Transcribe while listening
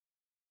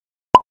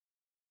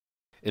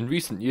In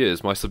recent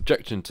years, my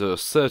subjection to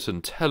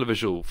certain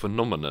televisual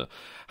phenomena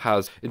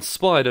has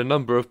inspired a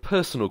number of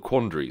personal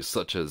quandaries,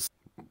 such as,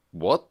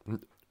 what?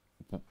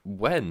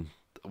 When?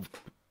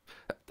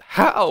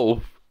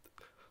 How?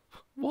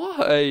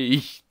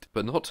 Why?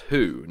 But not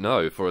who,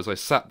 no, for as I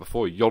sat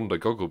before yonder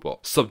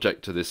Gogglebot,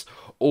 subject to this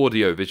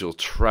audio-visual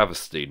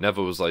travesty,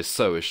 never was I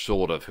so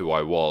assured of who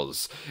I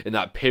was. In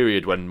that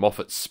period when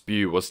Moffat's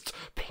spew was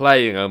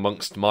playing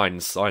amongst mine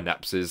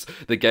synapses,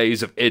 the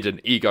gaze of id and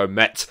ego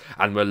met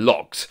and were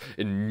locked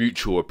in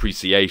mutual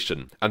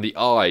appreciation, and the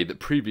I that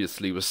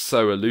previously was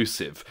so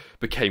elusive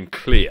became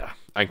clear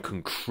and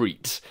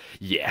concrete.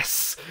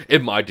 Yes,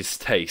 in my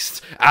distaste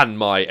and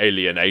my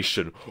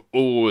alienation,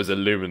 all was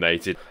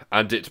illuminated,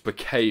 and it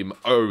became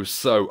oh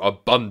so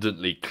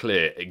abundantly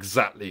clear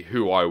exactly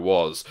who I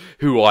was,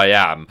 who I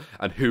am,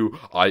 and who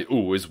I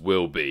always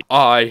will be.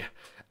 I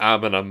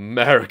am an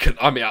American.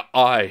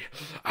 I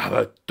am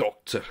a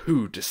Doctor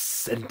Who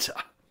dissenter.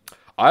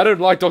 I don't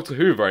like Doctor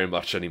Who very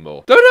much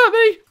anymore. Don't hurt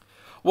me!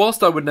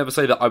 Whilst I would never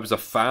say that I was a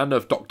fan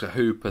of Doctor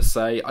Who per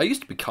se, I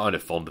used to be kind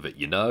of fond of it,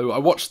 you know. I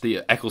watched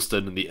the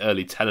Eccleston and the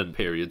early Tennant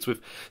periods with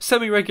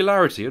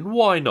semi-regularity, and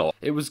why not?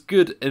 It was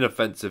good,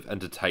 inoffensive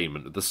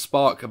entertainment with the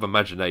spark of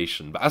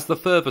imagination, but as the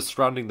fervour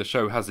surrounding the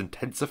show has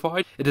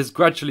intensified, it has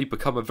gradually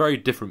become a very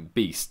different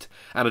beast,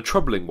 and a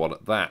troubling one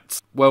at that.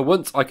 Where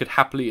once I could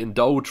happily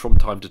indulge from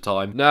time to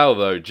time, now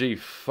though, gee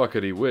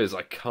fuckity whiz,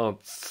 I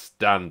can't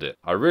stand it.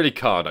 I really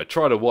can't. I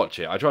try to watch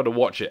it. I try to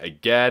watch it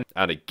again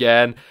and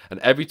again, and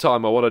every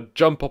time I want to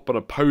jump up on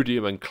a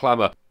podium and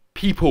clamour,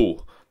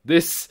 "People,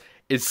 this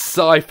is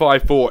sci-fi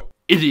for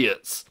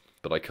idiots!"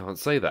 But I can't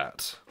say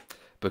that,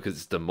 because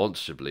it's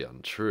demonstrably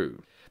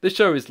untrue. This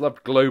show is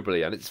loved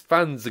globally, and its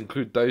fans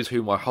include those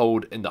whom I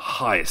hold in the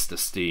highest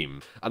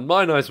esteem. And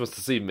mine eyes must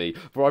deceive me,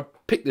 for I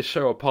pick this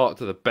show apart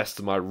to the best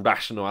of my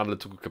rational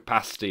analytical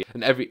capacity,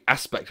 and every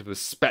aspect of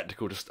this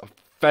spectacle just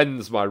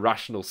offends my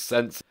rational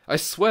sense. I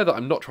swear that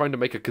I'm not trying to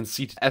make a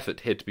conceited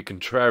effort here to be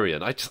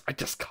contrarian. I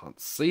just can't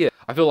see it.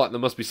 I feel like there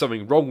must be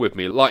something wrong with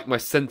me, like my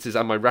senses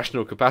and my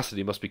rational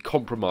capacity must be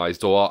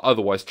compromised or are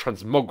otherwise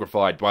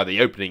transmogrified by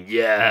the opening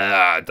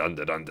I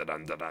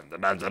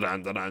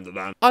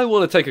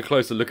want to take a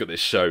closer look at this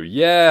show,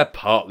 yeah,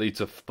 partly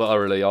to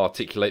thoroughly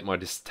articulate my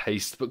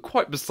distaste, but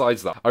quite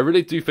besides that, I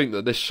really do think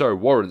that this show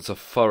warrants a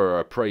thorough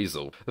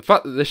appraisal. The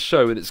fact that this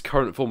show in its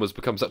current form has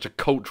become such a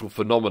cultural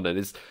phenomenon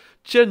is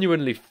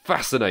genuinely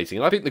fascinating,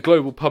 and I think the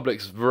global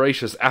public's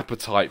voracious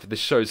appetite for this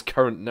show's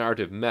current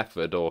narrative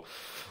method, or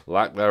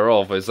lack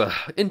thereof, is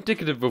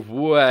indicative of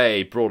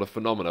way broader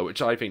phenomena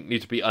which I think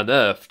need to be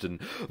unearthed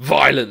and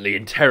violently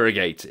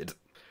interrogated.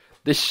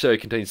 This show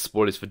contains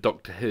spoilers for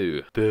Doctor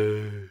Who.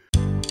 Boo.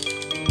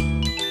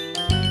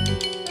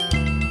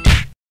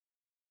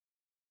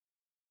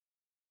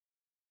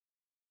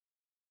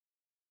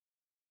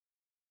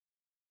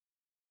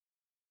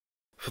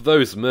 For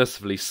those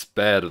mercifully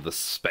spared of the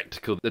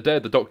spectacle, the Day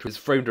of the Doctor is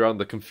framed around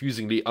the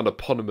confusingly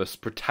uneponymous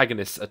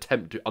protagonist's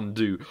attempt to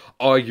undo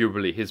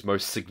arguably his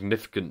most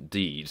significant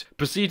deed.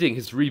 Preceding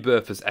his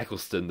rebirth as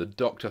Eccleston, the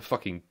Doctor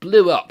fucking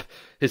blew up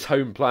his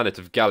home planet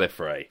of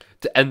Gallifrey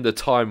to end the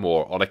Time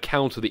War on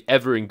account of the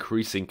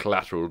ever-increasing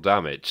collateral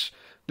damage.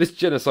 This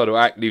genocidal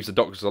act leaves the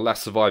Doctor the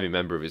last surviving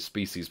member of his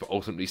species, but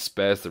ultimately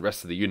spares the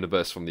rest of the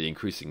universe from the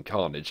increasing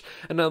carnage.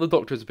 And now the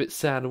Doctor is a bit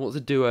sad and wants a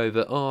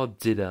do-over. Aw,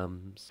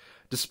 didums.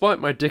 Despite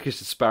my dickish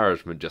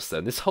disparagement just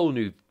then, this whole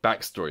new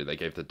backstory they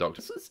gave the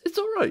Doctor, it's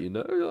alright, you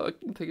know, I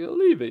can take it or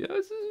leave it,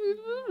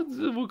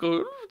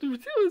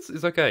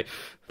 it's okay.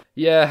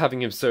 Yeah,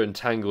 having him so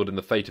entangled in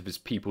the fate of his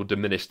people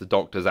diminished the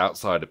Doctor's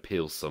outside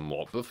appeal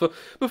somewhat, but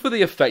for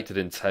the effect it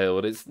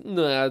entailed,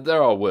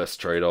 there are worse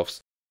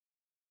trade-offs.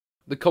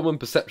 The common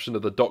perception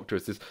of the Doctor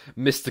is this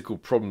mystical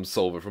problem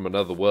solver from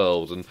another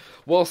world, and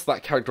whilst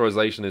that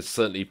characterisation is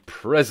certainly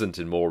present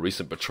in more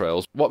recent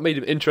portrayals, what made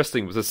him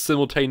interesting was the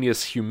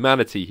simultaneous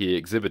humanity he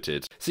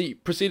exhibited. See,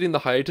 preceding the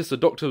hiatus, the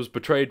Doctor was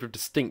portrayed with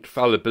distinct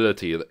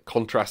fallibility that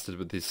contrasted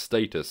with his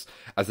status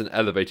as an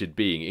elevated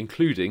being,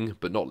 including,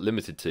 but not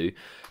limited to,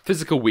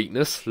 physical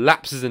weakness,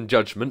 lapses in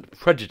judgment,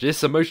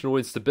 prejudice, emotional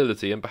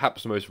instability, and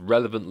perhaps most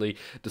relevantly,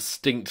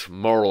 distinct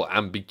moral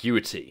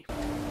ambiguity.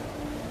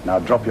 Now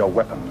drop your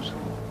weapons,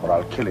 or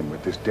I'll kill him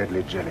with this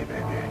deadly jelly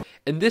baby.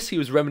 In this he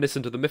was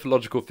reminiscent of the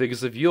mythological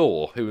figures of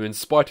yore, who in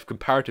spite of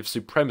comparative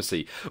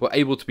supremacy were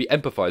able to be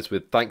empathised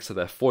with thanks to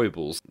their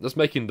foibles, thus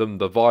making them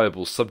the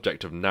viable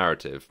subject of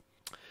narrative.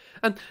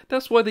 And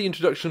that's why the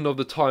introduction of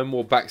the Time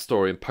War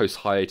backstory in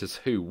post-hiatus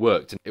Who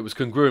worked, and it was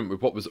congruent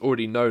with what was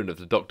already known of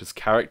the Doctor's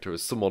character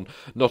as someone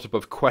not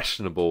above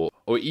questionable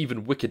or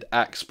even wicked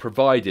acts,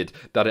 provided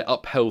that it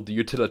upheld the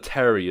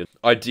utilitarian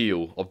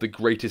ideal of the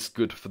greatest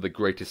good for the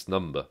greatest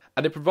number.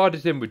 And it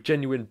provided him with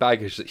genuine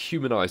baggage that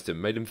humanised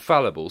him, made him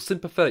fallible,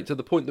 sympathetic to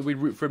the point that we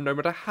root for him no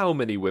matter how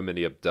many women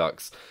he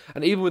abducts.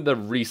 And even with the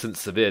recent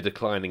severe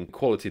decline in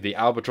quality, the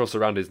albatross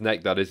around his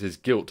neck that is his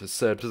guilt has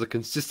served as a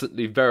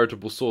consistently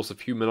veritable source of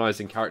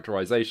humanising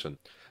characterisation.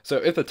 So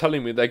if they're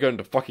telling me they're going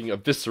to fucking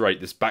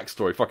eviscerate this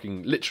backstory,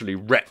 fucking literally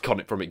retcon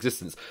it from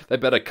existence, they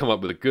better come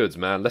up with the goods,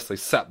 man, unless they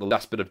sap the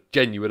last bit of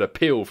genuine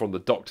appeal from the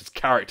Doctor's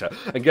character.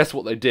 And guess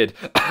what they did?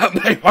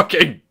 They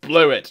fucking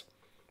blew it!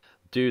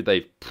 Dude,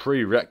 they've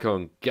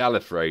pre-retcon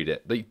Gallifreyed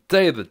it. The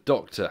Day of the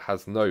Doctor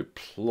has no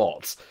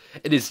plot.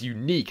 It is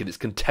unique in its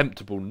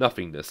contemptible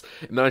nothingness.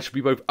 It managed to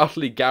be both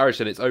utterly garish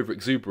in its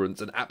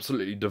over-exuberance and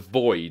absolutely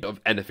devoid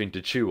of anything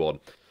to chew on.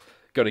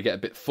 Going to get a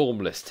bit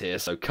formalist here,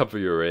 so cover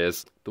your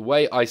ears. The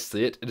way I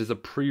see it, it is a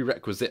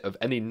prerequisite of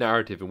any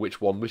narrative in which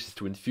one wishes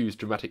to infuse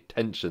dramatic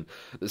tension,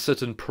 that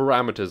certain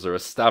parameters are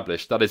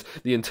established, that is,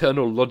 the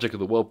internal logic of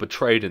the world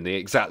portrayed in the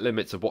exact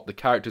limits of what the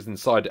characters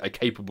inside it are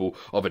capable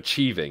of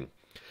achieving.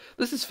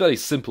 This is fairly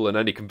simple in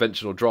any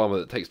conventional drama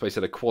that takes place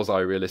in a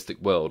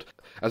quasi-realistic world,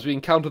 as we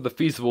encounter the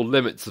feasible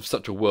limits of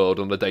such a world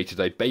on a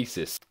day-to-day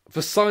basis.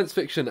 For science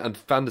fiction and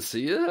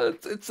fantasy,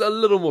 it's a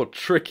little more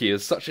tricky,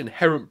 as such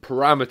inherent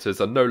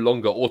parameters are no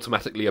longer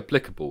automatically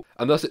applicable,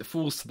 and thus it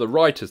falls to the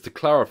writers to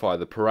clarify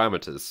the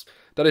parameters.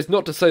 That is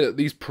not to say that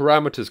these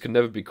parameters can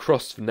never be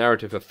crossed for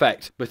narrative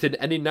effect, but in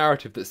any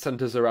narrative that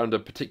centres around a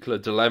particular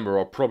dilemma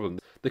or problem,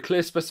 the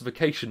clear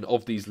specification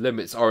of these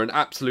limits are an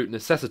absolute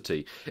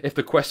necessity, if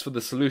the quest for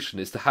the solution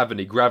is to have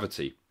any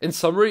gravity. In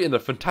summary, in a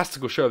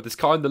fantastical show of this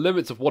kind, the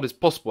limits of what is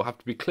possible have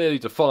to be clearly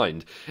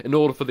defined, in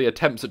order for the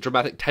attempts at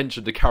dramatic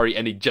tension to carry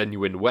any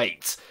genuine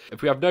weight.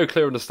 If we have no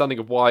clear understanding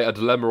of why a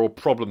dilemma or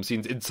problem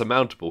seems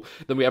insurmountable,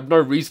 then we have no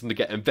reason to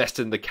get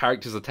invested in the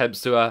character's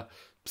attempts to,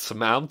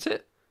 surmount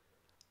it?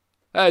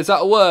 Hey, is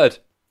that a word?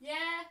 Yeah.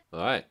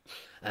 Alright.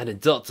 And in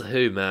Doctor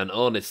Who, man,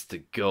 honest to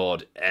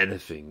God,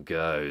 anything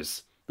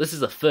goes. This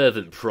is a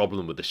fervent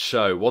problem with the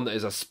show, one that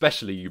is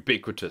especially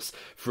ubiquitous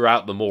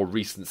throughout the more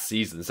recent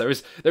seasons. There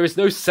is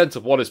no sense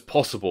of what is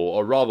possible,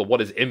 or rather what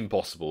is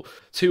impossible.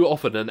 Too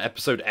often an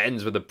episode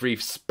ends with a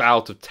brief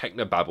spout of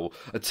technobabble,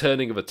 a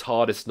turning of a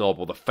TARDIS knob,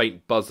 or the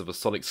faint buzz of a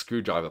sonic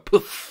screwdriver.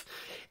 Poof!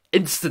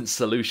 Instant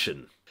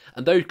solution.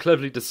 And though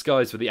cleverly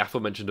disguised with the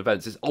aforementioned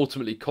events, it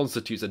ultimately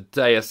constitutes a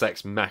Deus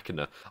Ex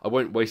Machina. I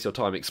won't waste your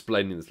time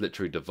explaining this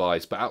literary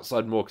device, but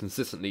outside more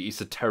consistently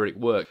esoteric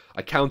work,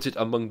 I count it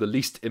among the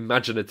least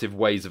imaginative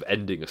ways of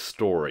ending a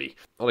story.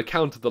 On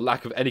account of the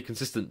lack of any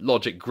consistent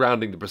logic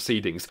grounding the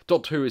proceedings,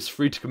 Doctor Who is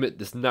free to commit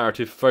this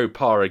narrative faux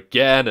pas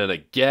again and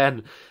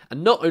again.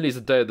 And not only is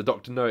the Day of the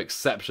Doctor no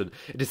exception,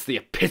 it is the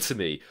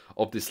epitome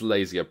of this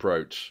lazy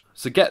approach.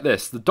 So get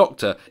this, the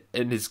Doctor,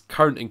 in his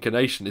current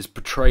incarnation, is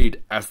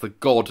portrayed as the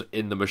god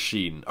in the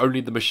machine.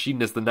 Only the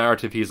machine is the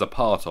narrative he is a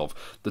part of.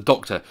 The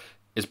Doctor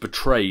is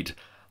portrayed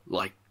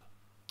like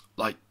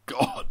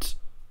God.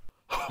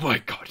 Oh my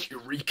God,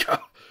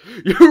 Eureka!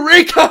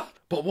 Eureka!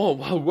 But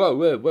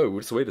whoa,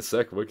 so wait a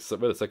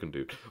second,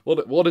 dude.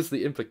 What is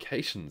the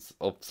implications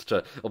of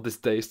this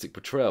deistic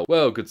portrayal?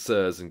 Well, good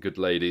sirs and good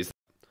ladies.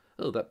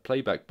 Oh, that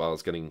playback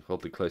bar's getting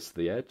oddly close to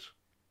the edge.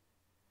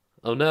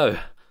 Oh no.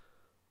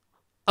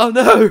 Oh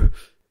no!